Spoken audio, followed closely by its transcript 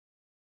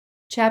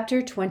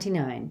Chapter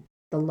 29.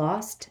 The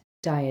Lost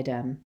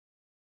Diadem.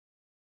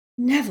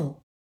 Neville!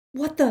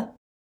 What the?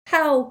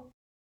 How?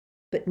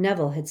 But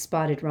Neville had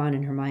spotted Ron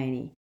and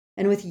Hermione,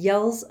 and with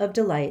yells of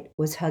delight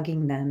was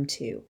hugging them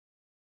too.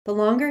 The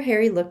longer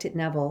Harry looked at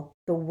Neville,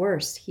 the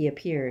worse he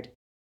appeared.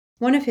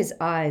 One of his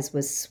eyes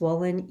was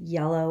swollen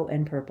yellow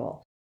and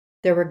purple.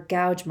 There were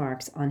gouge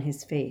marks on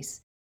his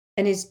face,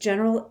 and his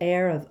general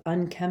air of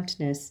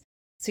unkemptness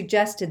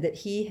suggested that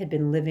he had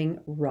been living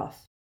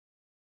rough.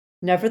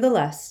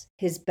 Nevertheless,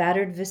 his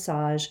battered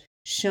visage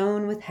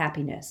shone with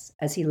happiness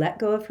as he let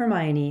go of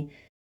Hermione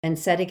and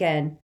said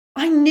again,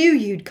 "I knew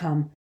you'd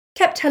come.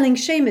 Kept telling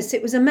Seamus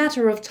it was a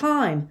matter of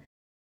time."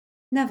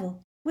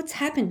 "Neville, what's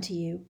happened to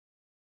you?"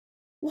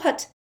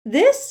 "What?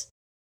 This?"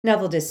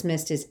 Neville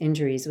dismissed his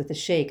injuries with a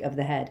shake of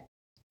the head.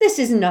 "This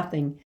is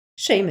nothing.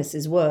 Seamus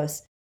is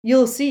worse.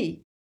 You'll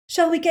see.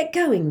 Shall we get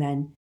going,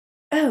 then?"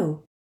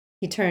 "Oh."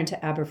 He turned to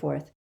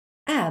Aberforth.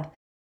 "Ab,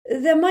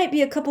 there might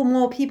be a couple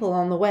more people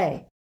on the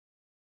way."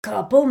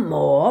 "Couple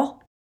more?"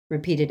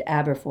 repeated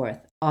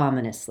Aberforth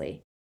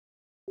ominously.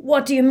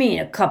 "What do you mean,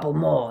 a couple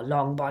more,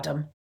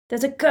 Longbottom?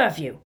 There's a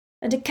curfew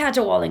and a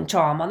caterwauling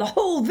charm on the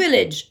whole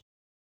village."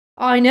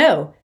 "I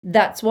know.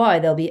 That's why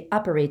they'll be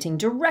apparating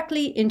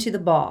directly into the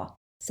bar,"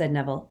 said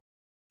Neville.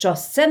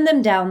 "Just send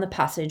them down the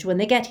passage when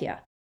they get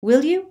here,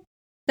 will you?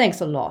 Thanks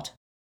a lot."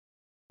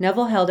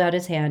 Neville held out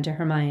his hand to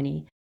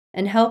Hermione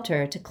and helped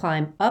her to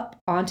climb up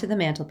onto the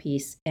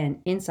mantelpiece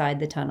and inside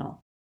the tunnel.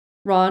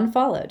 Ron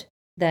followed,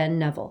 then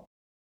Neville.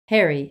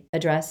 Harry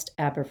addressed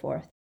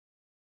Aberforth.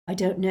 "I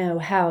don't know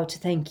how to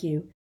thank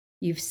you.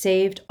 You've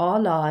saved our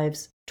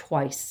lives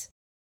twice."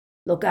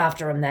 "Look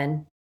after 'em,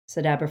 then,"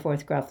 said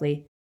Aberforth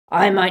gruffly.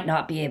 "I might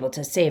not be able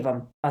to save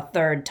 'em a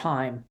third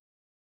time."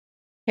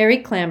 Harry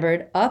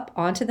clambered up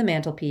onto the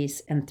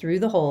mantelpiece and through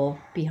the hole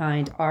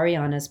behind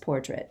Ariana's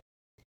portrait.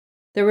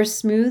 There were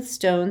smooth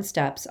stone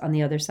steps on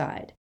the other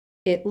side.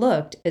 It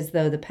looked as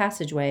though the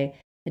passageway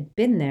had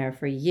been there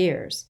for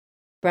years.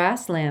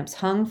 Brass lamps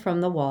hung from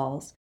the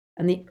walls,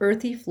 and the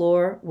earthy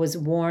floor was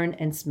worn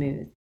and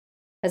smooth.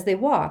 As they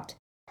walked,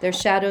 their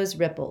shadows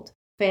rippled,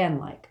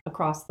 fan-like,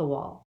 across the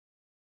wall.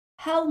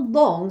 "How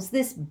long's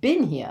this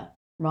been here?"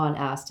 Ron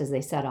asked as they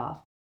set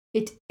off.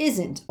 "It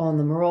isn't on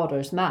the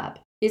Marauders' map,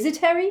 is it,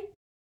 Harry?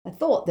 I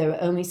thought there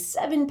were only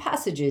 7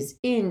 passages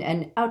in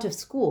and out of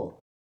school."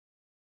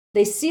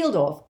 "They sealed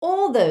off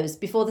all those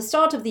before the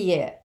start of the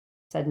year,"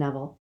 said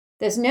Neville.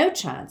 "There's no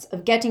chance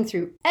of getting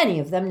through any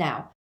of them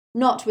now,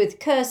 not with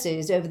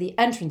curses over the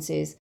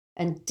entrances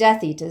and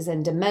Death Eaters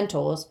and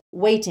Dementors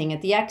waiting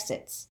at the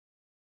exits."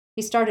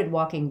 He started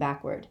walking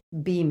backward,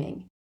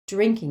 beaming,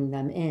 drinking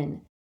them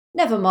in.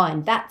 "Never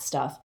mind that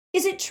stuff.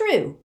 Is it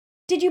true?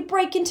 Did you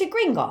break into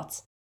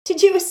Gringotts?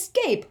 Did you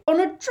escape on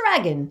a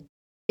dragon?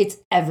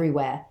 It's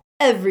everywhere.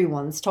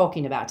 Everyone's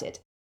talking about it.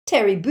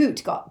 Terry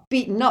Boot got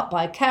beaten up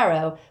by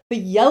Caro for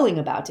yelling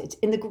about it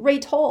in the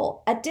Great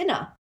Hall at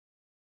dinner."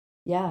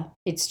 "Yeah,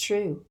 it's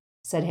true,"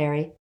 said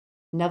Harry.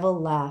 Neville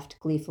laughed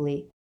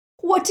gleefully.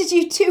 "What did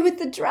you do with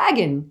the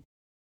dragon?"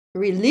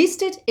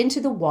 "Released it into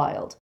the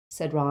wild,"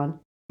 said Ron.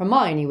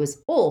 "Hermione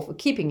was all for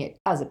keeping it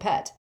as a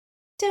pet."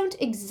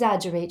 "Don't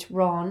exaggerate,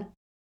 Ron."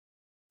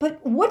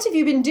 "But what have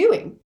you been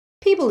doing?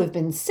 People have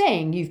been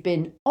saying you've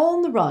been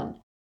on the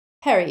run."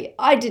 "Harry,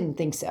 I didn't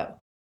think so.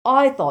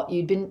 I thought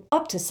you'd been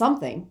up to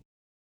something."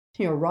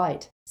 "You're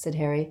right," said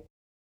Harry.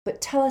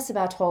 "But tell us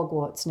about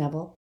Hogwarts,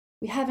 Neville.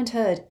 We haven't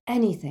heard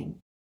anything."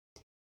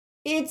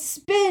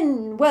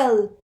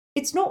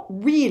 It's not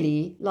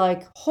really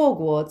like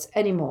Hogwarts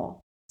anymore,"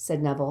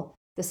 said Neville,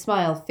 the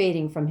smile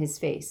fading from his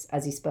face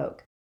as he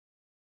spoke.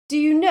 "Do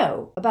you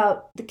know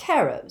about the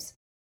Caros?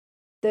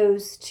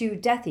 Those 2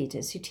 Death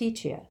Eaters who teach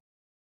here?"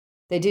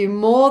 "They do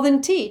more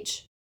than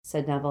teach,"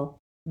 said Neville.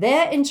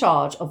 "They're in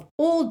charge of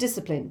all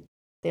discipline.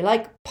 They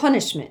like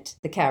punishment,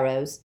 the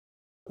Caros."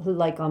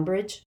 "Like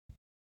Umbridge?"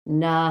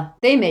 "Nah,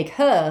 they make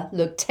her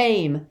look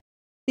tame.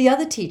 The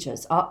other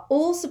teachers are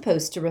all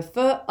supposed to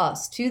refer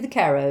us to the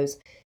Caros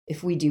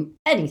if we do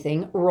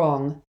anything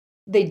wrong.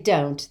 They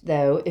don't,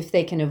 though, if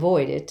they can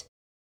avoid it.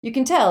 You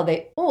can tell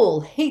they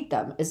all hate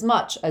them as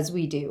much as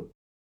we do.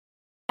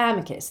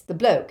 Amicus, the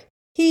bloke,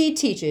 he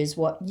teaches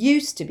what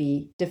used to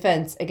be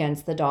Defense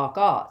Against the Dark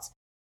Arts,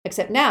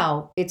 except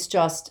now it's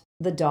just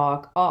the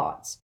Dark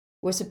Arts.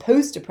 We're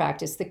supposed to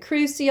practice the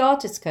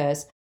Cruciatus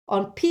Curse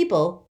on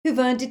people who've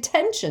earned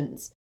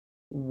detentions."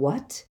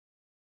 "What?"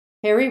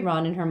 Harry,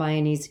 Ron, and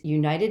Hermione's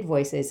united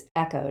voices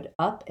echoed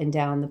up and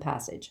down the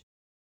passage.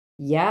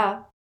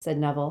 "Yeah," said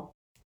Neville.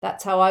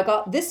 "That's how I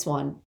got this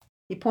one."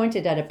 He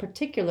pointed at a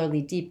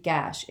particularly deep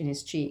gash in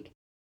his cheek.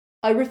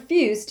 "I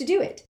refuse to do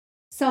it.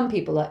 Some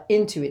people are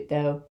into it,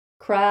 though.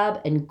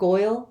 Crabbe and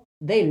Goyle,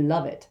 they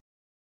love it.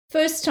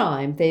 First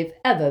time they've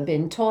ever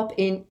been taught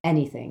in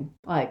anything,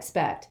 I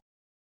expect.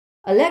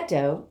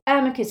 Alecto,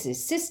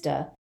 Amicus's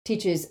sister,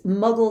 teaches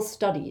Muggle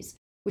Studies,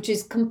 which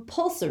is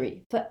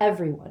compulsory for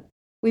everyone.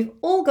 We've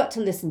all got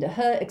to listen to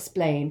her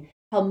explain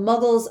how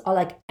Muggles are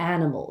like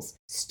animals,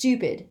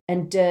 stupid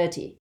and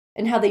dirty,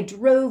 and how they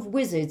drove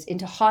wizards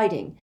into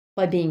hiding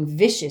by being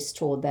vicious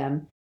toward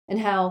them, and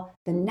how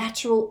the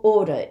natural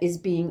order is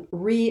being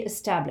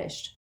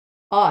re-established.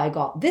 I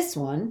got this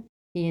one,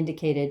 he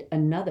indicated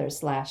another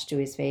slash to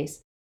his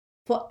face,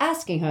 for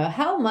asking her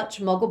how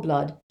much Muggle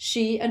blood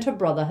she and her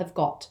brother have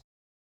got.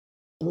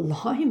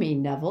 Blimey,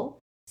 Neville,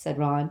 said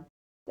Ron.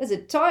 There's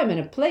a time and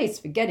a place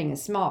for getting a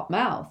smart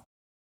mouth.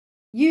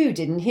 You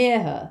didn't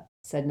hear her,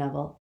 said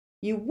Neville.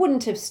 You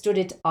wouldn't have stood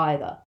it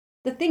either.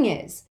 The thing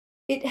is,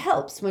 it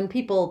helps when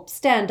people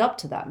stand up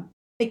to them.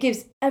 It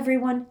gives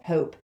everyone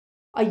hope.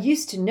 I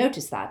used to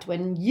notice that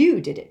when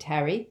you did it,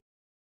 Harry.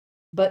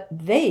 But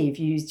they've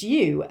used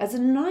you as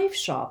a knife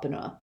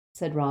sharpener,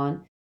 said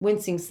Ron,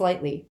 wincing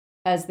slightly,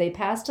 as they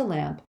passed a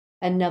lamp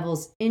and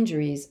Neville's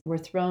injuries were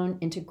thrown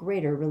into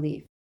greater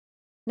relief.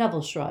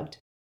 Neville shrugged.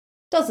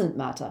 Doesn't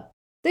matter.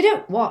 They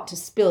don't want to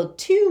spill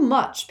too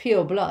much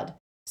pure blood,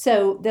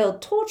 so they'll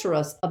torture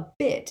us a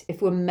bit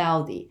if we're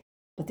mouthy,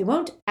 but they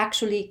won't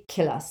actually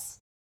kill us.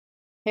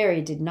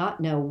 Harry did not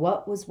know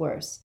what was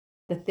worse,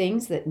 the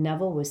things that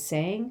Neville was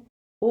saying,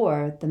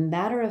 or the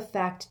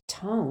matter-of-fact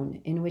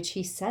tone in which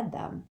he said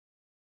them.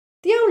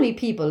 The only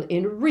people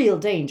in real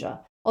danger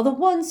are the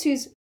ones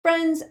whose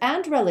friends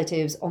and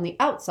relatives on the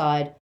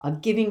outside are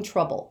giving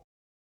trouble.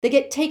 They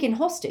get taken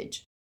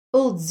hostage.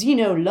 Old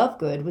Zeno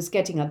Lovegood was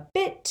getting a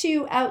bit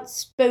too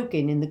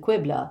outspoken in the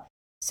Quibbler,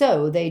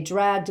 so they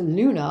dragged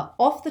Luna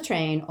off the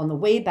train on the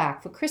way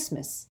back for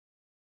Christmas.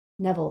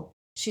 Neville,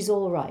 she's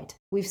all right.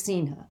 We've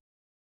seen her.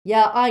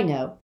 Yeah, I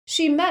know.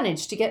 She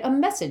managed to get a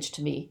message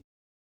to me.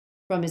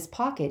 From his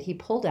pocket he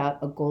pulled out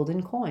a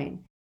golden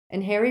coin,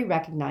 and Harry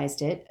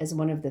recognized it as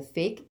one of the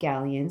fake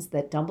galleons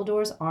that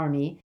Dumbledore's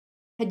army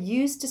had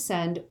used to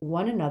send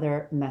one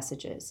another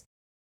messages.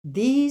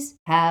 These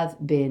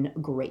have been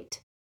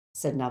great,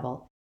 said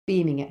Neville,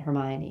 beaming at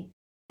Hermione.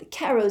 The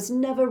Carrows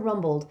never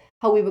rumbled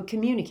how we were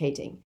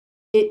communicating.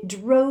 It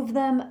drove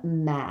them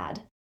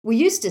mad. We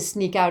used to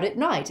sneak out at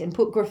night and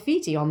put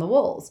graffiti on the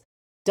walls.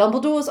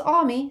 Dumbledore's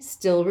army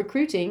still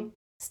recruiting,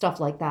 stuff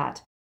like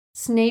that.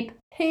 Snape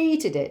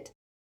hated it.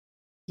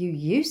 You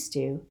used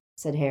to,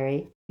 said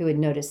Harry, who had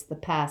noticed the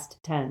past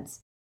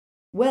tense.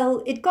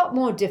 Well, it got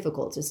more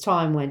difficult as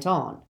time went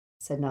on,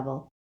 said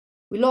Neville.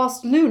 We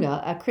lost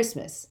Luna at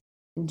Christmas.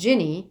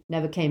 Ginny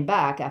never came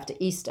back after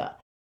Easter,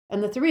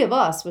 and the three of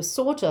us were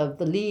sort of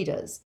the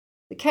leaders.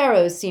 The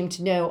Carrows seemed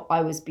to know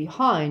I was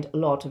behind a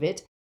lot of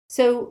it,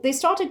 so they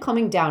started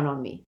coming down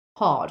on me,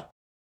 hard.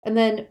 And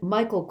then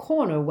Michael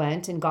Corner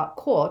went and got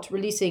caught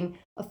releasing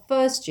a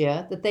first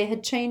year that they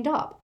had chained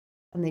up,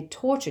 and they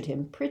tortured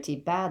him pretty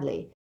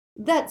badly.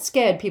 That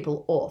scared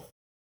people off.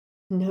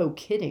 No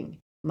kidding,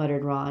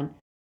 muttered Ron,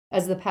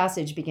 as the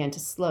passage began to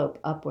slope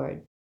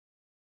upward.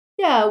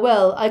 Yeah,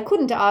 well, I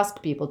couldn't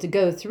ask people to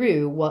go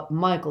through what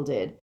Michael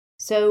did,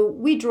 so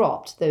we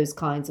dropped those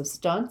kinds of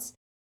stunts.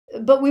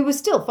 But we were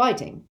still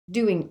fighting,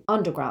 doing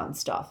underground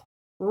stuff,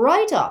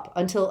 right up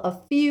until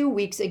a few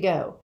weeks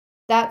ago.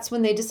 That's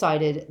when they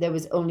decided there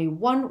was only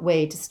one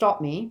way to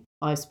stop me,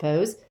 I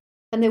suppose,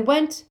 and they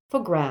went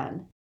for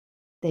Gran.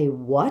 They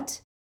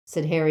what?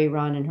 Said Harry,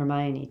 Ron, and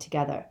Hermione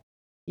together.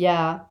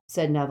 Yeah,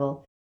 said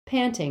Neville,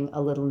 panting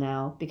a little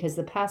now because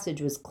the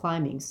passage was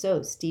climbing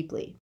so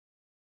steeply.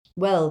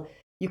 Well,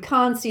 you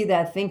can't see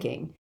their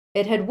thinking.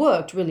 It had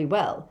worked really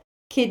well,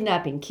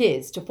 kidnapping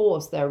kids to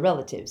force their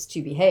relatives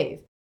to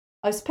behave.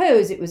 I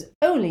suppose it was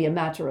only a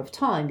matter of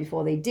time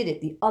before they did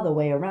it the other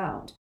way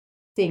around.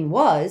 Thing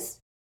was,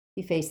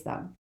 he faced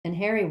them, and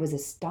Harry was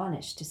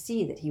astonished to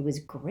see that he was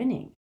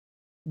grinning.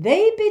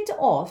 They bit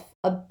off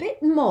a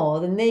bit more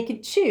than they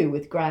could chew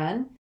with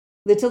Gran.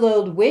 Little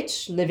old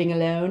witch living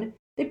alone,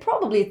 they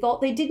probably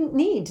thought they didn't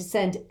need to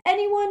send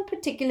anyone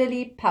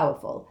particularly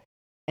powerful.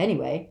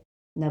 Anyway,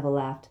 Neville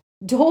laughed,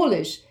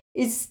 Dawlish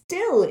is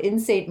still in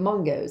St.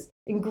 Mungo's,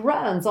 and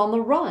Gran's on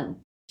the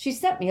run. She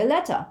sent me a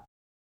letter.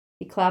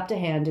 He clapped a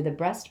hand to the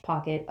breast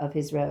pocket of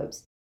his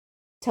robes.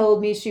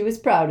 Told me she was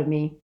proud of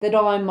me, that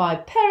I'm my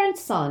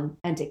parents' son,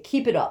 and to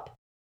keep it up.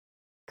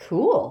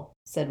 Cool,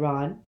 said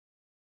Ron.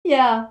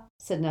 Yeah,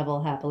 said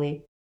Neville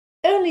happily.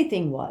 Only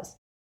thing was,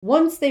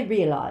 once they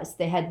realized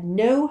they had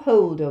no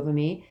hold over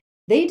me,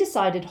 they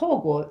decided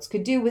Hogwarts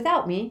could do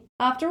without me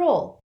after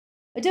all.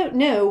 I don't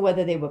know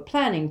whether they were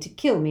planning to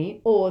kill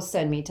me or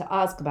send me to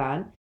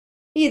Azkaban.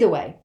 Either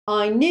way,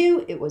 I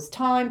knew it was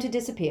time to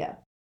disappear.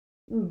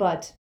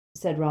 But,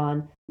 said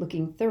Ron,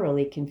 looking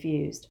thoroughly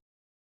confused,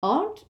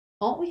 aren't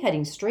we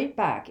heading straight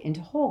back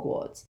into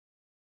Hogwarts?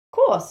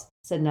 Course,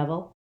 said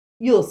Neville.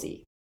 You'll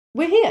see.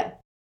 We're here.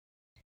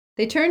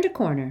 They turned a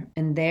corner,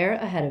 and there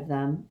ahead of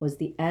them was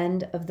the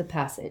end of the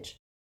passage.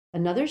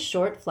 Another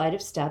short flight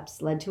of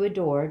steps led to a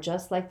door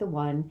just like the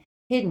one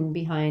hidden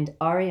behind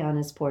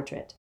Ariana's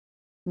portrait.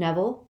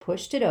 Neville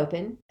pushed it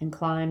open and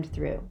climbed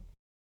through.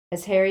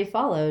 As Harry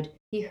followed,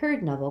 he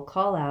heard Neville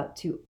call out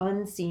to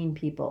unseen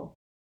people.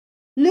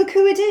 Look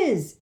who it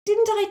is!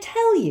 Didn't I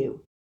tell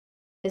you?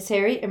 As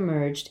Harry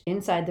emerged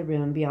inside the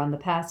room beyond the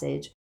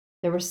passage,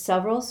 there were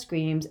several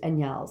screams and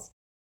yells.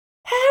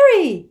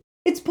 Harry!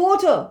 It's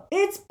Potter!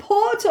 It's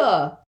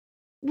Potter!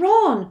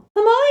 Ron!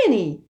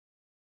 Hermione!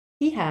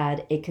 He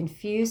had a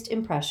confused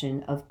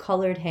impression of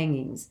colored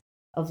hangings,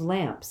 of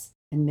lamps,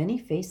 and many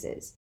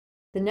faces.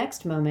 The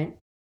next moment,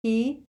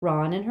 he,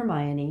 Ron, and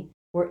Hermione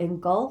were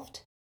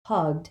engulfed,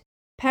 hugged,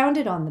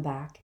 pounded on the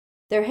back,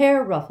 their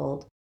hair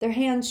ruffled, their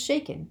hands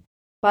shaken,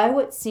 by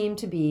what seemed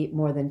to be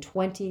more than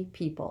 20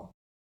 people.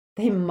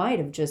 They might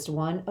have just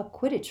won a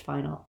Quidditch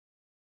final.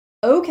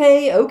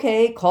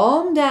 Okay,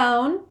 calm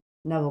down,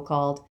 Neville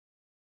called.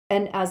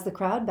 And as the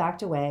crowd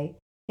backed away,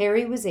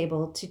 Harry was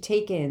able to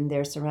take in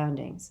their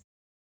surroundings.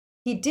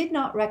 He did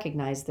not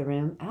recognize the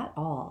room at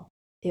all.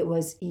 It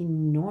was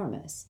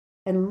enormous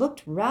and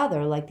looked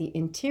rather like the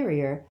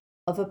interior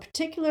of a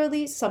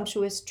particularly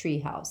sumptuous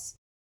treehouse,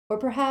 or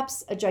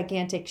perhaps a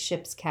gigantic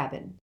ship's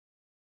cabin.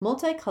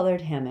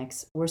 Multicolored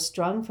hammocks were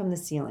strung from the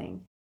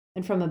ceiling,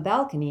 and from a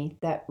balcony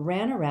that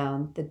ran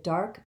around the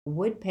dark,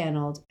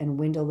 wood-paneled and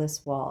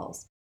windowless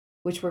walls,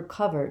 which were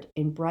covered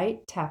in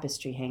bright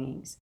tapestry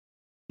hangings.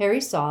 Harry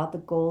saw the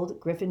gold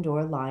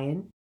Gryffindor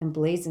lion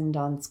emblazoned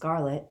on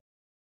scarlet,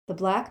 the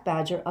black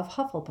badger of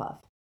Hufflepuff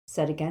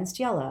set against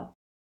yellow,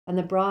 and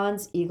the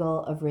bronze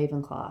eagle of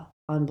Ravenclaw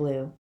on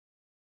blue.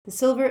 The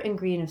silver and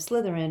green of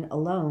Slytherin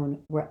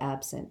alone were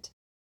absent.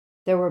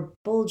 There were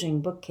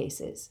bulging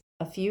bookcases,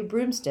 a few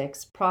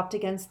broomsticks propped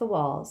against the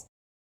walls,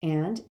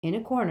 and, in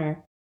a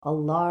corner, a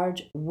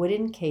large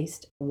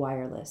wooden-cased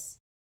wireless.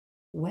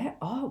 Where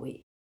are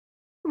we?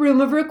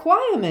 Room of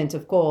Requirement,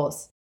 of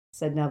course,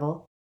 said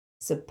Neville.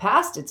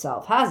 Surpassed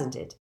itself, hasn't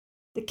it?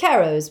 The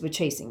Carrows were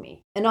chasing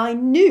me, and I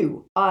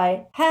knew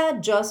I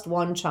had just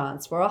one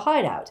chance for a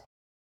hideout.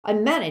 I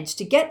managed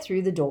to get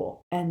through the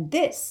door, and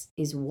this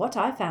is what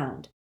I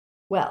found.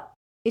 Well,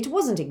 it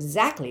wasn't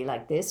exactly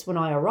like this when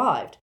I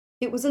arrived.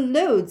 It was a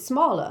load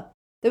smaller.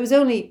 There was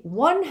only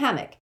one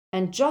hammock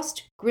and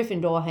just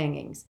Gryffindor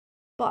hangings,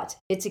 but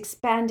it's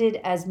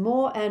expanded as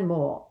more and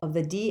more of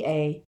the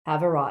DA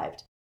have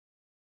arrived.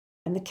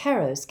 And the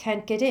Carrows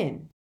can't get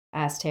in?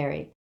 Asked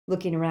Harry,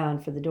 looking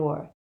around for the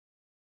door.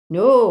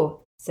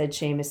 No, said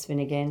Seamus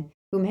Finnegan,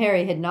 whom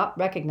Harry had not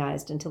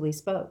recognized until he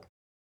spoke.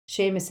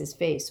 Seamus's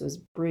face was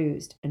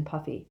bruised and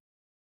puffy.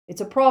 It's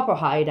a proper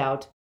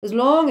hideout. As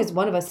long as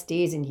one of us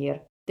stays in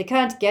here, they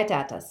can't get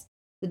at us.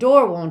 The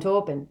door won't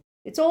open.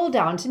 It's all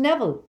down to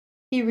Neville.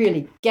 He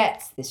really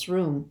gets this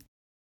room.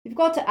 You've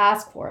got to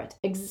ask for it,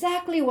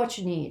 exactly what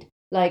you need.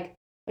 Like,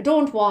 I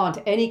don't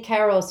want any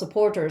Carrow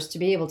supporters to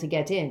be able to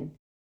get in.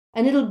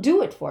 And it'll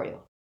do it for you.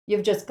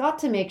 You've just got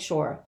to make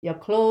sure you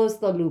close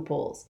the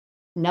loopholes.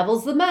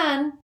 Neville's the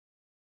man.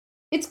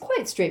 It's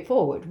quite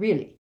straightforward,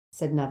 really,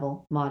 said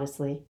Neville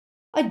modestly.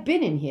 I'd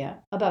been in here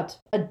about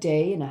a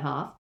day and a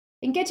half,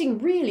 and getting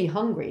really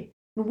hungry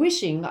and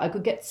wishing I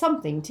could get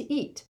something to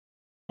eat.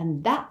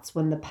 And that's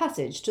when the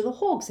passage to the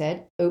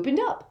Hogshead opened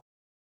up.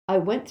 I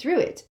went through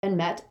it and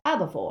met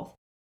Aberforth.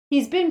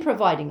 He's been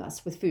providing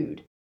us with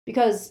food,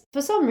 because,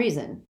 for some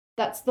reason,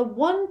 that's the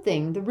one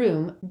thing the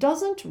room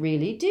doesn't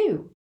really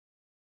do.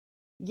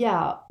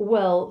 Yeah,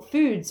 well,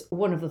 food's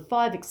one of the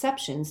 5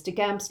 exceptions to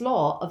Gamp's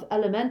law of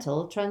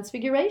elemental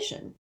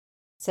transfiguration,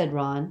 said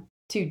Ron,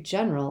 to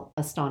general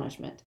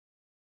astonishment.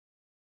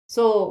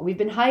 So we've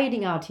been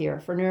hiding out here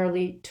for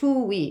nearly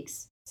 2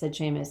 weeks, said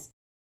Seamus,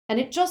 and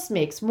it just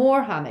makes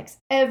more hammocks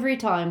every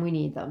time we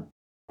need them.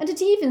 And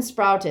it even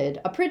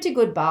sprouted a pretty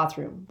good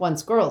bathroom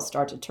once girls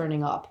started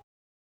turning up.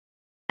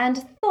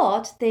 And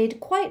thought they'd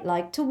quite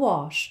like to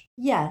wash,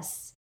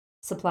 yes,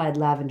 supplied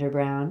Lavender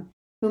Brown,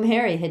 whom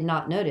Harry had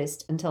not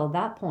noticed until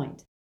that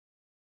point.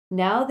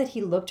 Now that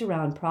he looked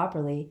around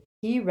properly,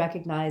 he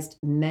recognized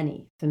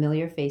many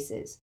familiar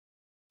faces.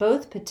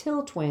 Both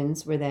Patil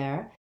twins were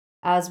there,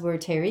 as were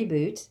Terry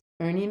Boot,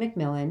 Ernie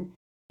Macmillan,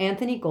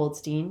 Anthony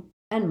Goldstein,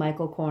 and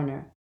Michael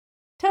Corner.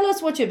 Tell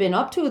us what you've been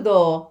up to,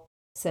 though,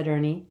 said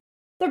Ernie.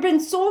 There've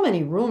been so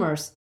many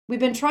rumors. We've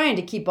been trying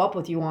to keep up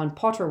with you on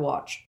Potter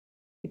Watch.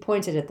 He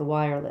pointed at the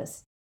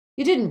wireless.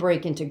 You didn't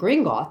break into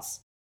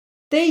Gringotts.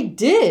 They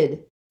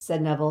did,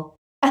 said Neville.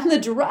 And the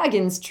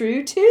dragon's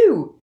true,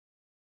 too.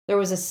 There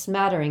was a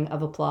smattering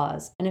of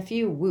applause and a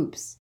few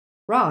whoops.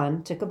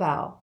 Ron took a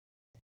bow.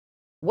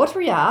 What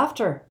were you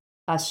after?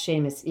 Asked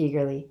Seamus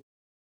eagerly.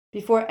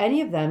 Before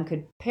any of them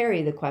could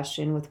parry the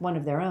question with one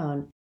of their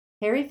own,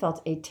 Harry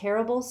felt a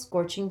terrible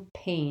scorching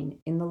pain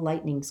in the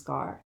lightning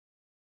scar.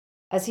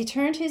 As he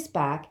turned his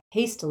back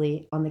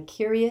hastily on the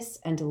curious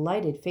and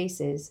delighted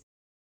faces,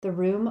 the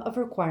room of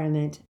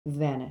requirement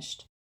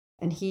vanished,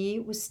 and he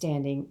was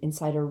standing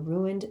inside a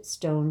ruined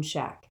stone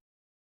shack,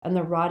 and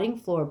the rotting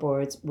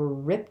floorboards were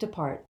ripped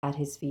apart at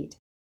his feet.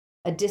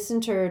 A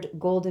disinterred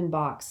golden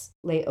box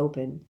lay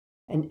open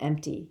and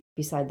empty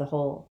beside the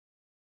hole,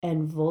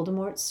 and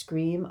Voldemort's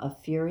scream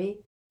of fury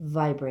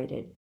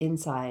vibrated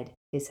inside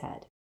his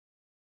head.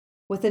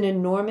 With an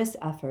enormous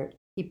effort,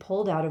 he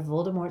pulled out of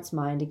Voldemort's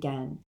mind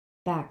again,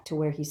 back to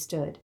where he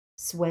stood,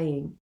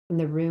 swaying in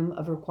the room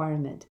of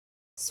requirement,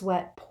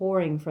 sweat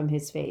pouring from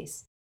his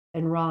face,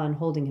 and Ron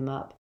holding him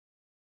up.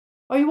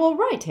 Are you all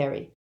right,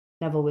 Harry?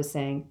 Neville was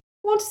saying.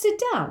 Want to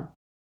sit down?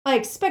 I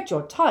expect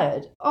you're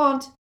tired,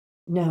 aren't...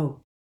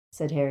 No,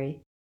 said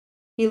Harry.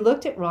 He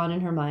looked at Ron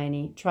and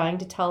Hermione, trying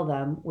to tell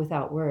them,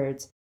 without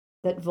words,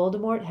 that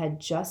Voldemort had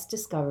just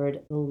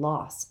discovered the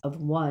loss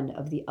of one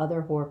of the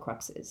other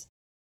Horcruxes.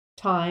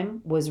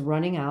 Time was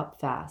running out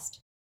fast.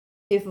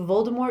 If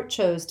Voldemort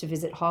chose to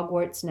visit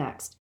Hogwarts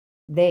next,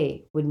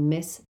 they would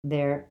miss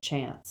their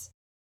chance.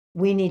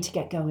 "We need to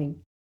get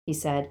going," he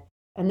said,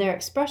 and their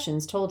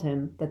expressions told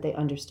him that they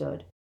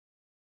understood.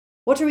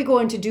 "What are we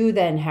going to do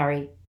then,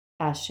 Harry?"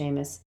 asked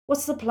Seamus.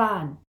 "What's the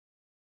plan?"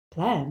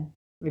 "Plan?"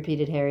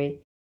 repeated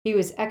Harry. He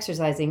was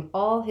exercising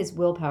all his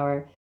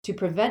willpower to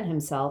prevent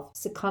himself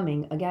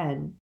succumbing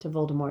again to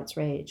Voldemort's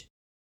rage.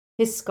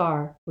 His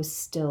scar was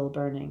still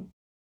burning.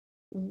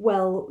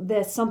 "Well,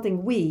 there's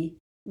something we,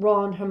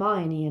 Ron,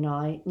 Hermione, and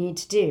I, need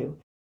to do,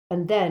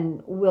 and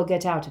then we'll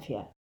get out of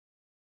here."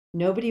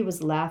 Nobody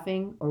was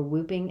laughing or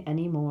whooping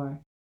any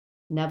more.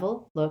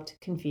 Neville looked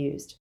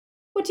confused.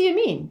 "What do you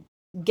mean,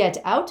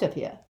 get out of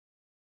here?"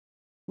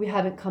 "We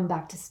haven't come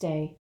back to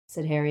stay,"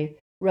 said Harry,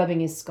 rubbing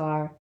his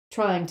scar,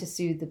 trying to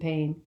soothe the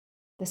pain.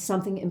 "There's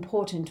something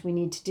important we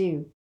need to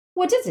do."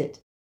 "What is it?"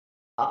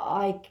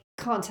 I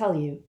can't tell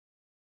you."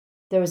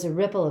 There was a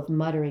ripple of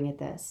muttering at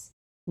this.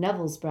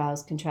 Neville's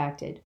brows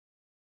contracted.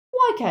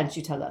 "Why can't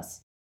you tell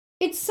us?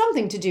 It's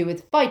something to do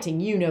with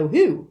fighting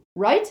you-know-who,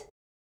 right?"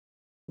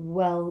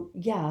 "Well,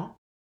 yeah."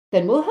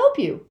 "Then we'll help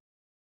you."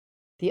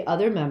 The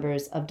other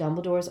members of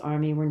Dumbledore's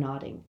army were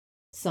nodding,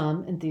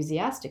 some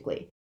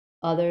enthusiastically,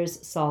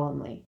 others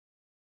solemnly.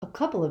 A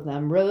couple of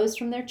them rose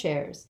from their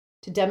chairs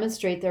to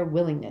demonstrate their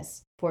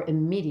willingness for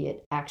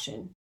immediate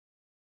action.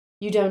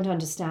 "You don't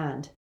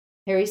understand."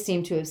 Harry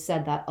seemed to have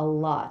said that a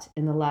lot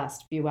in the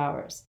last few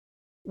hours.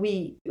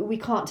 We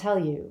can't tell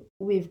you.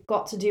 We've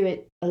got to do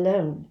it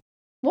alone."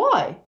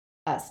 "Why?"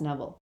 asked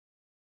Neville.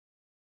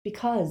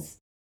 "Because,"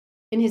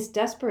 in his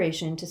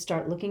desperation to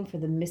start looking for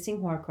the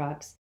missing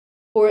Horcrux,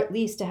 or at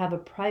least to have a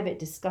private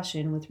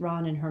discussion with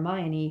Ron and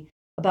Hermione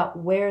about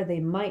where they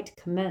might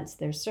commence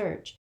their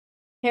search,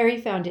 Harry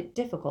found it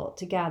difficult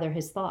to gather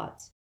his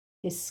thoughts.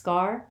 His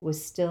scar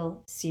was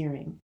still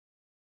searing.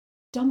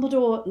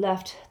 "Dumbledore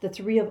left the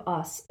three of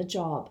us a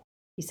job,"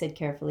 he said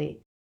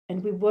carefully,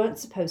 "and we weren't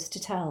supposed to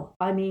tell.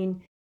 I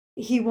mean,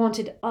 he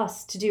wanted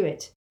us to do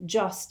it,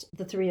 just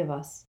the three of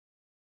us."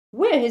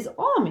 "We're his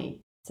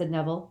army," said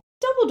Neville.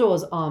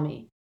 "Dumbledore's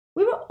army.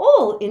 We were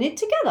all in it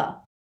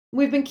together.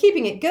 We've been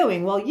keeping it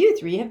going while you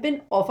three have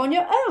been off on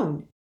your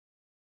own."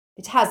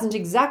 "It hasn't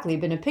exactly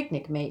been a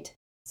picnic, mate,"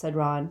 said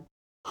Ron.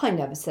 "I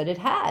never said it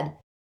had,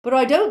 but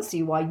I don't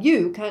see why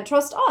you can't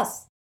trust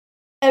us.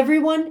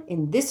 Everyone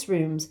in this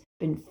room's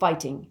been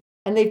fighting,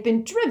 and they've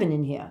been driven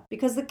in here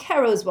because the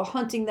Carrows were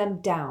hunting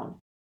them down.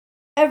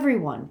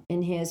 Everyone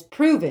in here's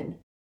proven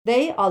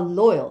they are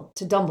loyal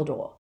to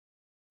Dumbledore.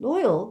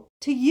 Loyal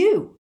to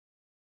you."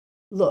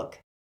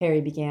 "Look," Harry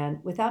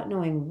began, without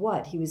knowing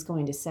what he was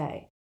going to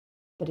say.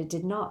 But it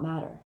did not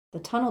matter. The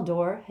tunnel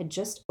door had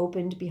just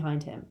opened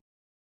behind him.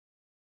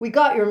 "We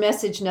got your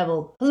message,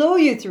 Neville. Hello,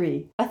 you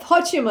three. I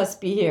thought you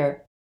must be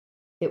here."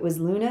 It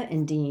was Luna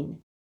and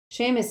Dean.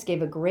 Seamus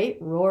gave a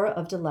great roar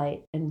of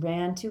delight and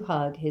ran to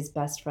hug his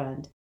best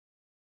friend.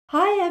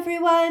 "Hi,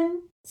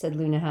 everyone," said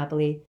Luna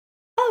happily.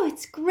 "Oh,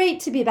 it's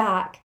great to be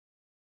back."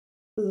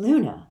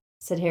 "Luna,"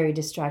 said Harry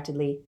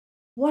distractedly,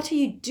 "what are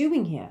you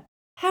doing here?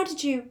 How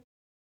did you—"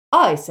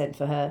 "I sent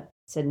for her,"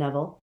 said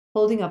Neville,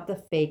 holding up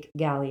the fake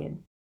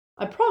galleon.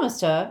 "I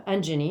promised her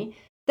and Ginny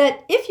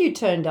that if you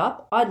turned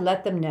up, I'd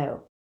let them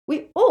know.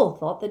 We all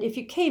thought that if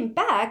you came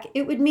back,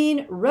 it would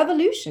mean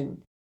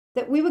revolution,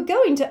 that we were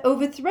going to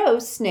overthrow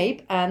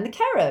Snape and the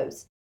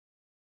Carrows."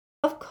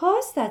 "Of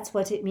course that's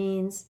what it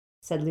means,"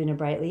 said Luna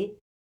brightly.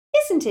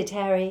 "Isn't it,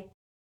 Harry?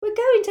 We're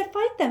going to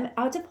fight them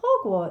out of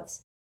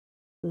Hogwarts."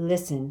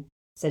 "Listen,"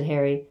 said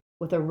Harry,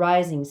 with a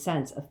rising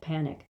sense of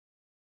panic.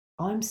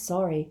 "I'm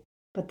sorry,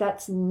 but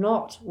that's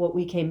not what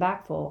we came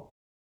back for.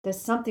 There's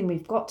something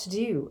we've got to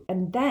do,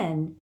 and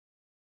then—"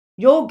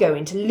 "You're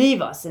going to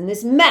leave us in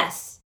this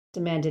mess,"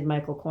 demanded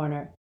Michael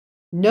Corner.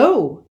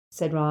 "No,"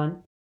 said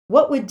Ron.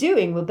 "What we're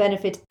doing will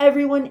benefit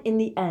everyone in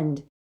the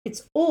end.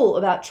 It's all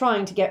about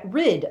trying to get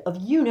rid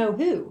of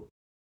you-know-who."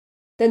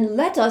 "Then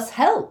let us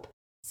help,"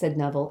 said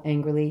Neville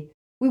angrily.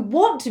 "We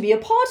want to be a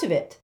part of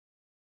it."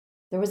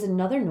 There was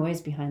another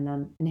noise behind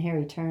them, and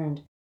Harry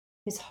turned.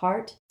 His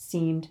heart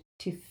seemed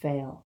to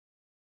fail.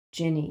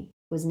 Ginny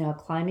was now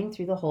climbing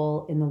through the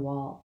hole in the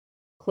wall,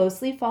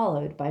 closely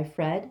followed by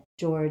Fred,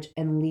 George,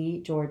 and Lee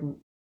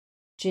Jordan.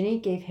 Ginny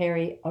gave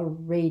Harry a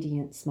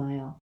radiant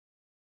smile.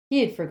 He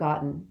had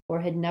forgotten,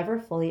 or had never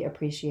fully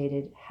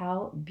appreciated,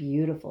 how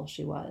beautiful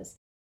she was,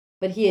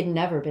 but he had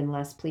never been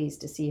less pleased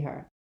to see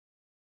her.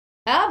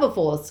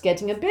 "Aberforth's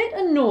getting a bit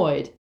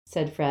annoyed,"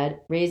 said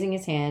Fred, raising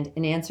his hand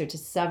in answer to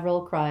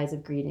several cries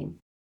of greeting.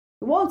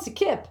 "He wants a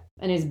kip,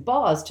 and his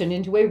bar's turned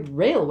into a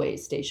railway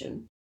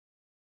station."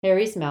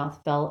 Harry's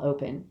mouth fell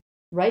open.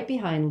 Right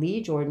behind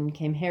Lee Jordan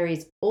came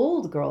Harry's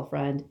old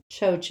girlfriend,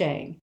 Cho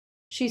Chang.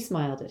 She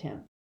smiled at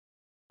him.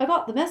 "I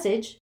got the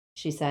message,"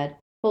 she said,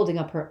 holding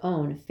up her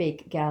own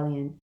fake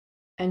galleon,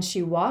 and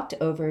she walked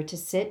over to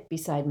sit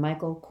beside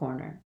Michael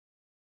Corner.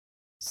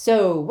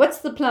 So, what's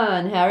the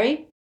plan,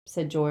 Harry?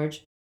 Said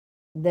George.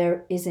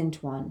 There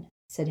isn't one,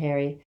 said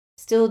Harry,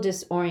 still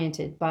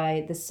disoriented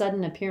by the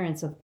sudden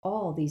appearance of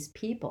all these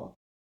people,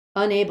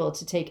 unable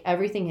to take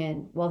everything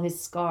in while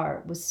his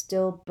scar was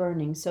still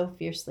burning so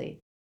fiercely.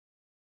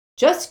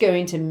 Just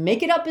going to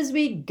make it up as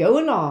we go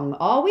along,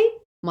 are we?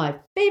 My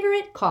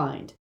favorite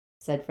kind,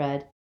 said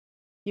Fred.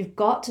 You've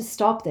got to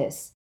stop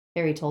this,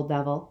 Harry told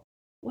Neville.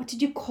 What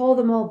did you call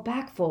them all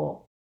back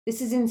for?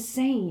 This is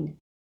insane.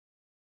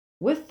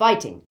 We're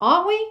fighting,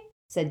 aren't we?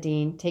 Said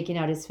Dean, taking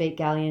out his fake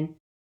galleon.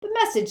 The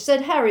message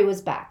said Harry was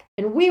back,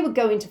 and we were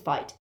going to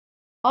fight.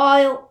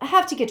 I'll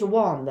have to get a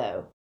wand,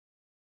 though.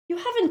 You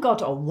haven't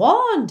got a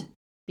wand,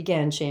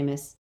 began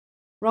Seamus.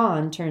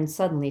 Ron turned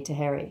suddenly to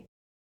Harry.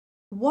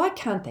 Why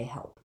can't they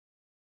help?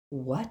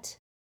 What?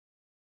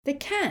 They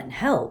can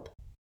help.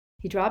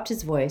 He dropped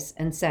his voice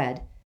and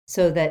said,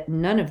 so that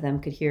none of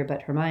them could hear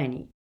but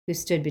Hermione, who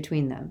stood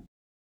between them.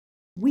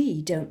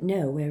 We don't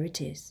know where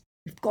it is.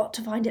 We've got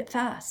to find it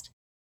fast.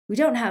 We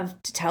don't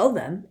have to tell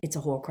them it's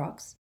a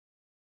Horcrux.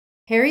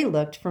 Harry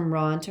looked from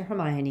Ron to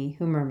Hermione,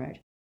 who murmured,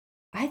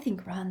 I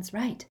think Ron's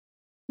right.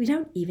 We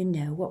don't even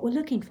know what we're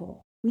looking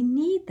for. We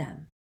need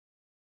them.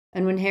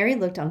 And when Harry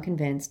looked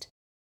unconvinced,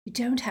 you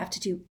don't have to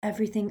do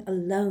everything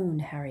alone,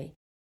 Harry.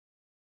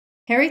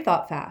 Harry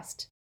thought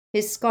fast,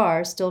 his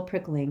scar still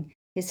prickling,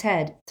 his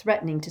head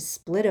threatening to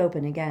split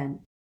open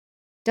again.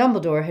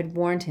 Dumbledore had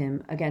warned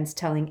him against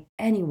telling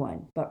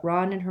anyone but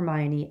Ron and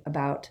Hermione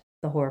about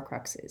the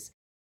Horcruxes.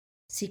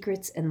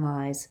 Secrets and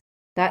lies,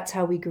 that's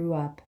how we grew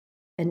up.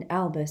 And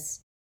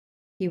Albus,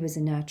 he was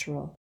a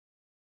natural.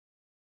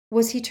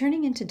 Was he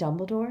turning into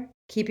Dumbledore,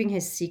 keeping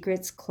his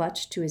secrets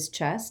clutched to his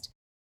chest,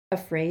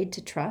 afraid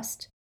to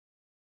trust?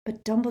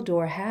 But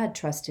Dumbledore had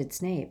trusted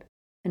Snape,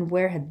 and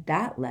where had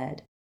that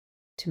led?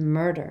 To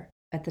murder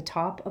at the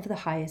top of the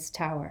highest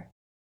tower.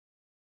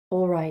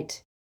 All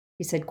right,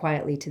 he said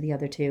quietly to the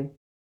other two.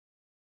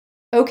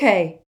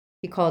 Okay,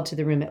 he called to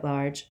the room at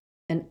large,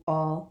 and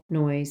all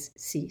noise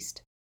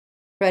ceased.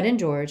 Fred and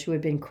George, who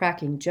had been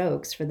cracking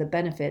jokes for the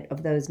benefit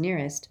of those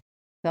nearest,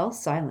 fell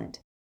silent,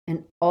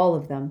 and all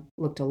of them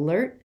looked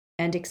alert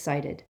and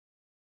excited.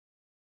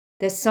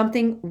 There's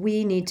something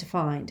we need to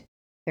find,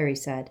 Harry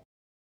said.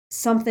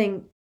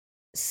 Something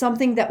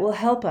that will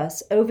help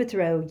us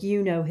overthrow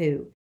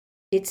you-know-who.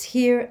 It's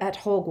here at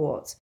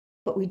Hogwarts,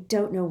 but we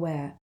don't know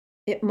where.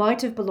 It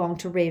might have belonged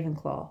to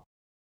Ravenclaw.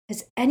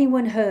 Has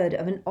anyone heard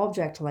of an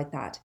object like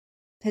that?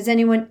 Has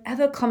anyone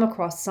ever come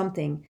across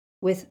something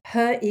with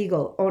her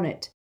eagle on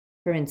it,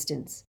 for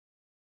instance?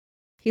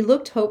 He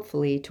looked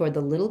hopefully toward the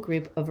little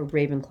group of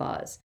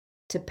Ravenclaws,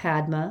 to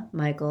Padma,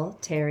 Michael,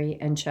 Terry,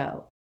 and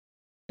Cho.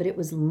 But it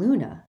was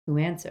Luna who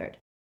answered,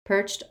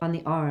 perched on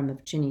the arm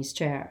of Ginny's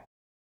chair.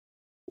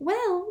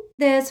 Well,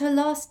 there's her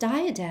lost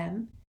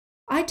diadem.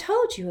 I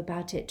told you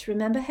about it,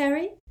 remember,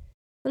 Harry?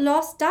 The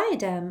lost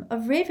diadem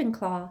of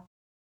Ravenclaw.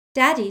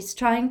 Daddy's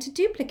trying to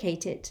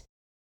duplicate it.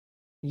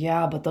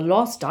 Yeah, but the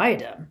lost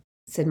diadem,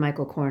 said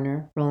Michael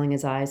Corner, rolling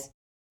his eyes,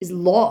 is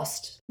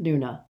lost,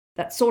 Luna.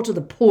 That's sort of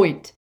the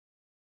point.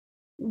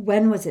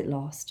 When was it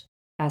lost?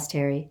 Asked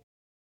Harry.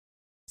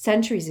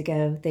 Centuries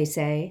ago, they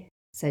say,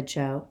 said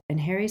Cho,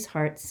 and Harry's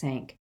heart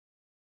sank.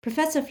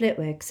 Professor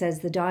Flitwick says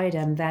the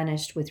diadem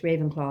vanished with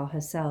Ravenclaw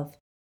herself.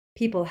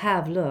 People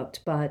have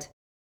looked, but...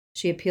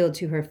 She appealed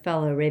to her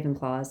fellow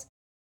Ravenclaws.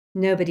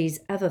 Nobody's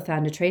ever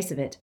found a trace of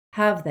it,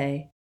 have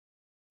they?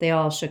 They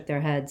all shook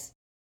their heads.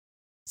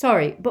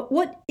 Sorry, but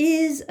what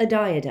is a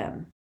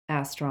diadem?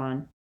 Asked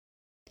Ron.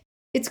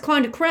 It's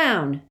kind of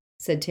crown,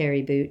 said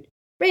Terry Boot.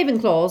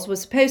 Ravenclaws were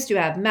supposed to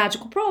have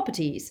magical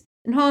properties,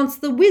 enhance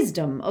the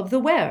wisdom of the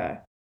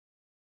wearer.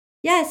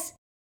 Yes,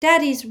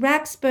 Daddy's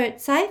Raxpert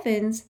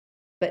siphons,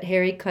 but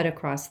Harry cut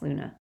across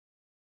Luna.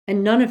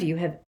 And none of you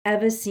have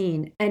ever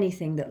seen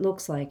anything that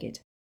looks like it.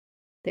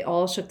 They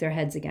all shook their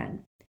heads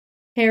again.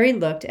 Harry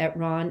looked at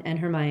Ron and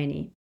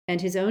Hermione,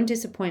 and his own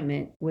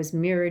disappointment was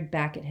mirrored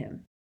back at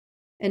him.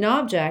 An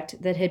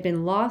object that had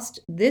been lost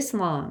this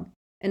long,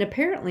 and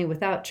apparently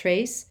without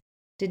trace,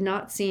 did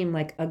not seem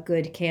like a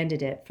good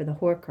candidate for the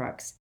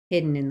Horcrux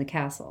hidden in the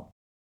castle.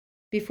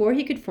 Before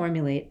he could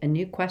formulate a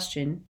new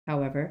question,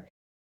 however,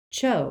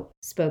 Cho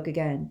spoke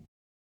again.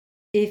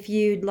 If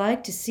you'd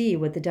like to see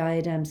what the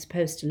diadem's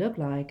supposed to look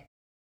like,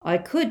 I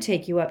could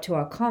take you up to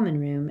our common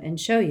room and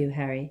show you,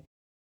 Harry.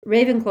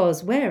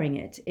 Ravenclaw's wearing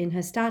it in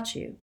her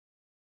statue.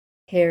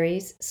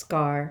 Harry's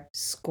scar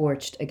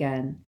scorched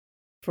again.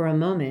 For a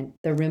moment,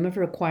 the room of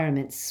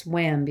requirement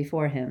swam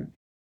before him,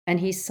 and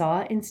he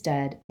saw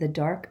instead the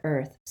dark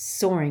earth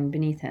soaring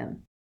beneath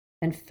him,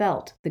 and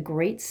felt the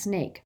great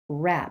snake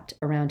wrapped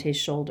around his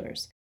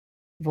shoulders.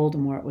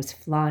 Voldemort was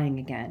flying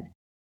again.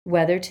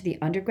 Whether to the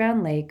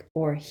underground lake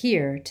or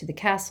here to the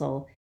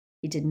castle,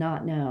 he did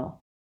not know.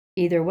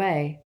 Either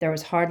way, there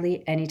was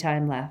hardly any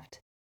time left.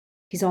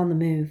 He's on the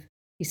move,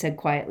 he said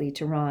quietly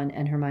to Ron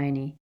and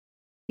Hermione.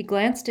 He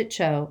glanced at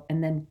Cho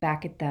and then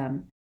back at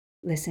them.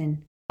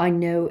 Listen, I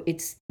know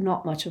it's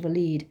not much of a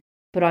lead,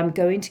 but I'm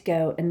going to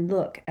go and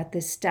look at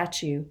this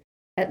statue,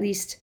 at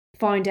least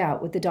find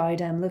out what the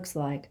diadem looks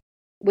like.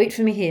 Wait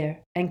for me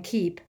here, and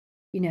keep,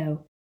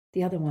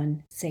 the other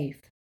one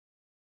safe."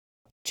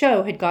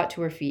 Cho had got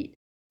to her feet,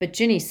 but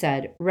Ginny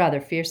said,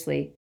 rather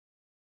fiercely,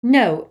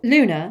 "No,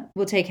 Luna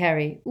will take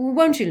Harry.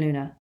 Won't you,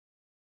 Luna?"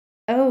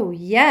 "Oh,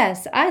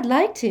 yes, I'd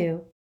like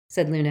to,"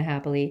 said Luna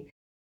happily,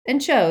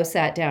 and Cho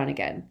sat down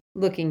again,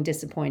 looking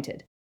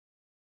disappointed.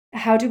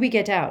 "How do we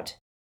get out?"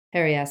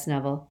 Harry asked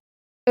Neville.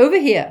 "Over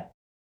here."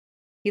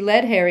 He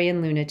led Harry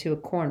and Luna to a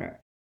corner,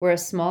 where a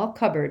small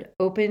cupboard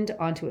opened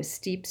onto a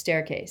steep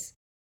staircase.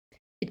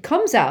 "It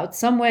comes out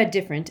somewhere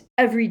different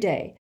every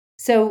day,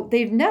 so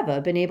they've never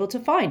been able to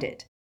find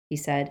it," he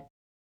said.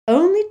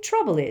 "Only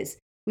trouble is,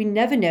 we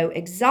never know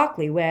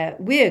exactly where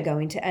we're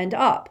going to end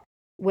up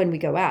when we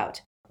go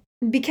out.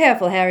 Be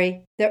careful,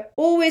 Harry. They're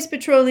always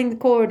patrolling the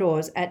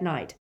corridors at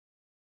night."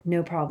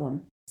 "No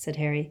problem," said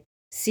Harry.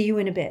 "See you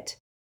in a bit."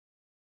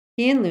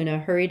 He and Luna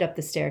hurried up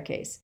the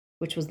staircase,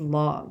 which was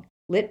long,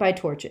 lit by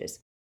torches,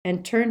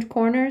 and turned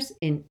corners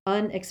in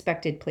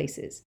unexpected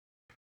places.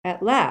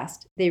 At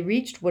last, they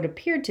reached what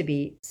appeared to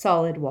be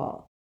solid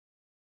wall.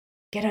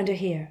 "Get under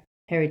here,"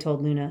 Harry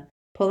told Luna,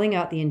 pulling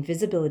out the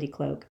invisibility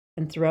cloak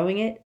and throwing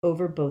it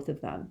over both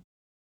of them.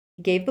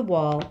 He gave the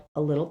wall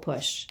a little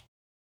push.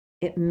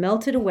 It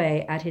melted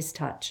away at his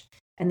touch,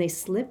 and they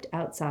slipped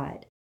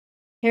outside.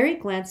 Harry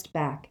glanced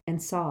back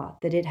and saw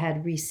that it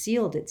had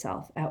resealed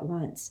itself at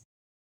once.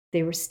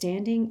 They were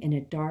standing in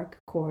a dark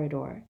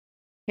corridor.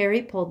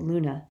 Harry pulled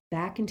Luna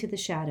back into the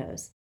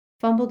shadows,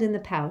 fumbled in the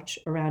pouch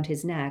around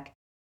his neck,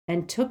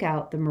 and took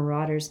out the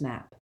Marauder's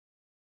map.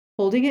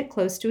 Holding it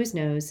close to his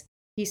nose,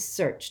 he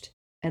searched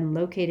and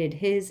located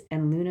his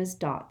and Luna's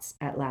dots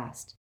at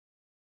last.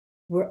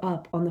 "We're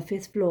up on the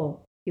 5th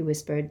floor," he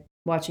whispered,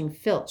 watching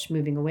Filch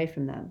moving away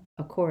from them,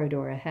 a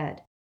corridor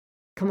ahead.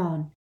 "Come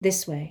on,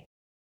 this way."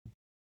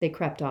 They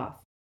crept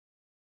off.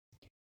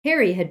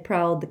 Harry had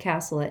prowled the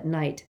castle at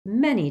night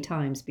many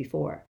times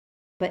before,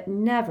 but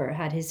never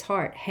had his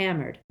heart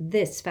hammered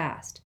this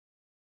fast.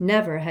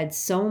 Never had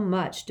so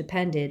much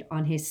depended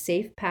on his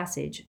safe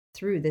passage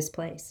through this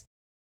place.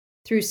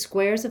 Through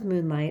squares of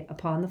moonlight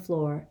upon the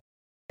floor,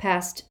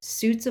 past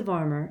suits of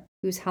armor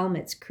whose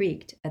helmets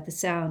creaked at the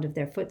sound of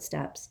their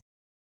footsteps,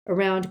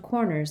 around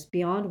corners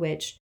beyond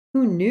which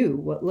who knew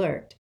what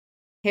lurked.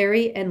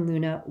 Harry and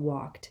Luna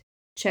walked,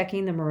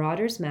 checking the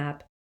Marauder's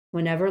map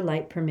whenever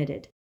light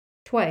permitted,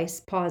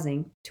 twice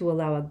pausing to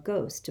allow a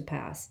ghost to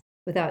pass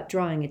without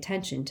drawing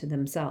attention to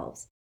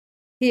themselves.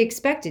 He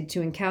expected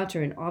to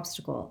encounter an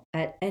obstacle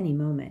at any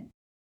moment.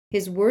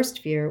 His worst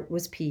fear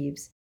was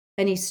Peeves,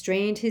 and he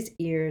strained his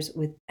ears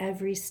with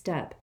every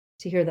step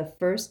to hear the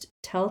first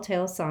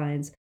telltale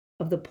signs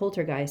of the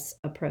poltergeist's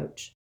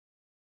approach.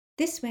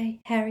 "This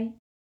way, Harry,"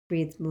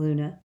 breathed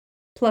Luna,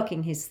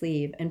 plucking his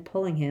sleeve and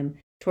pulling him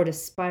toward a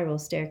spiral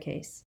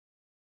staircase.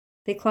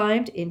 They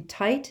climbed in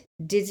tight,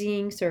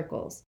 dizzying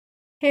circles.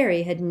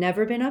 Harry had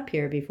never been up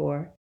here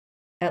before.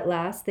 At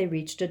last they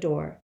reached a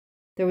door.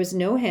 There was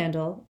no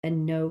handle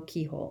and no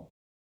keyhole,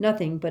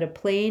 nothing but a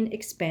plain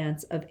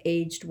expanse of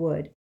aged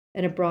wood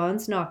and a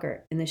bronze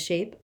knocker in the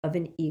shape of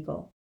an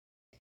eagle.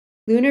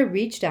 Luna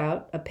reached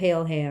out a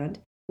pale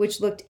hand,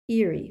 which looked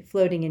eerie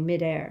floating in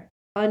midair,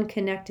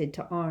 unconnected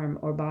to arm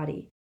or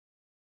body.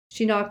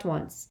 She knocked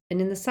once,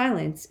 and in the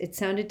silence it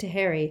sounded to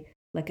Harry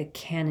like a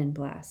cannon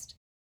blast.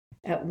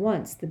 At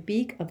once the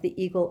beak of the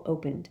eagle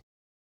opened,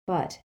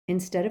 but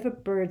instead of a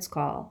bird's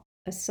call,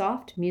 a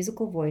soft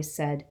musical voice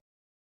said,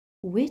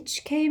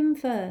 "Which came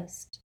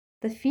first,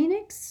 the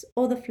phoenix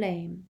or the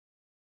flame?"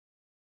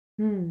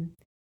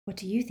 What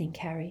do you think,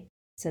 Harry?"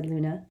 said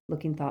Luna,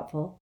 looking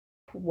thoughtful.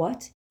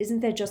 "What? Isn't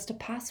there just a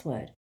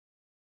password?"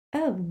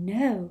 "Oh,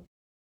 no.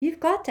 You've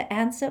got to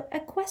answer a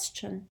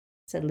question,"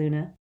 said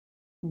Luna.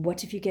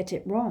 "What if you get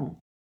it wrong?"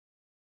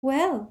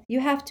 "Well, you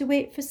have to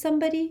wait for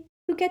somebody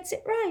who gets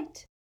it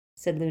right,"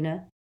 said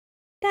Luna.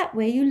 "That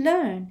way you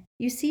learn,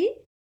 you see?"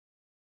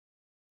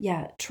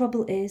 "Yeah,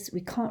 trouble is,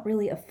 we can't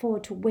really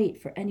afford to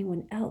wait for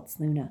anyone else,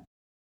 Luna."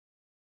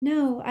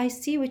 "No, I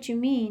see what you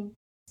mean,"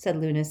 said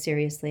Luna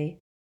seriously.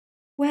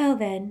 "Well,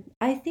 then,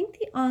 I think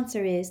the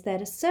answer is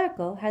that a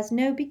circle has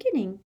no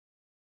beginning."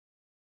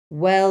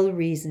 "Well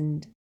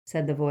reasoned,"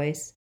 said the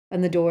voice,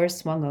 and the door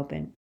swung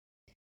open.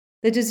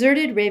 The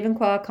deserted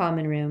Ravenclaw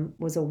common room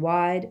was a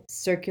wide,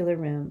 circular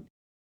room,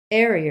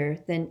 airier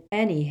than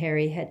any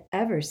Harry had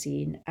ever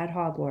seen at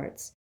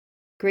Hogwarts.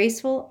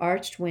 Graceful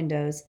arched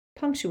windows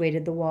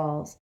punctuated the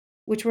walls,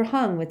 which were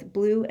hung with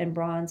blue and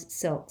bronze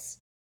silks.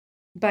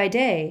 By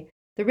day,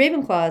 the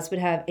Ravenclaws would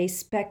have a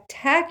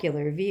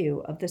spectacular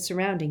view of the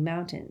surrounding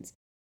mountains.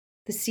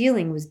 The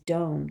ceiling was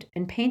domed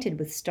and painted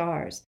with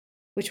stars,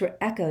 which were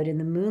echoed in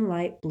the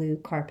moonlight blue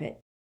carpet.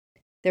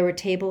 There were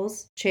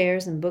tables,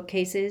 chairs, and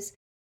bookcases,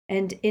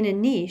 and in a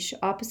niche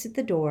opposite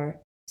the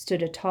door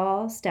stood a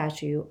tall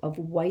statue of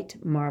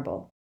white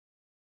marble.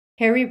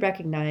 Harry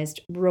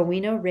recognized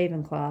Rowena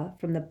Ravenclaw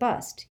from the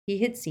bust he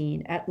had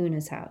seen at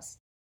Luna's house.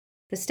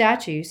 The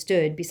statue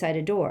stood beside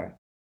a door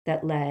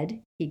that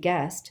led, he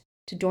guessed,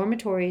 to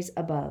dormitories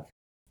above.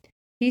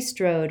 He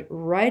strode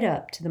right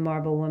up to the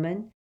marble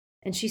woman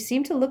and she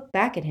seemed to look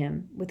back at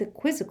him with a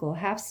quizzical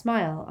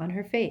half-smile on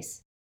her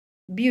face.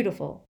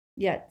 Beautiful,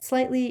 yet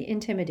slightly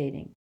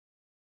intimidating.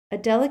 A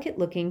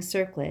delicate-looking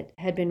circlet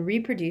had been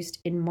reproduced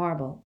in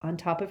marble on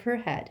top of her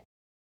head.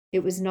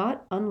 It was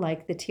not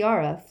unlike the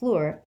tiara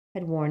Fleur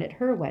had worn at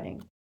her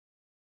wedding.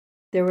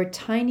 There were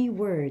tiny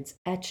words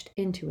etched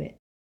into it.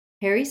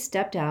 Harry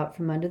stepped out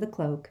from under the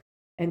cloak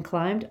and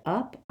climbed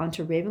up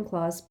onto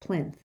Ravenclaw's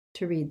plinth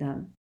to read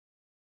them.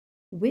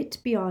 Wit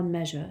beyond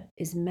measure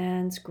is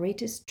man's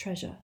greatest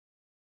treasure.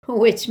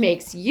 Which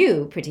makes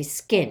you pretty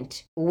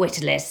skint,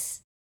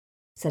 witless,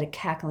 said a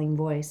cackling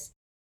voice.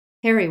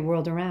 Harry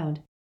whirled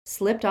around,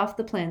 slipped off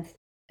the plinth,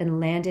 and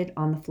landed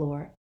on the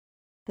floor.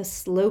 The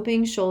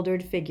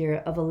sloping-shouldered figure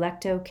of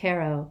Alecto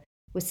Caro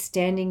was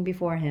standing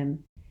before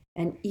him,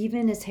 and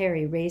even as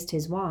Harry raised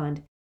his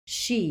wand,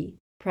 she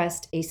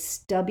pressed a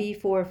stubby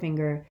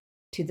forefinger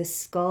to the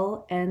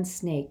skull and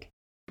snake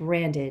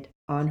branded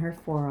on her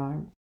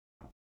forearm.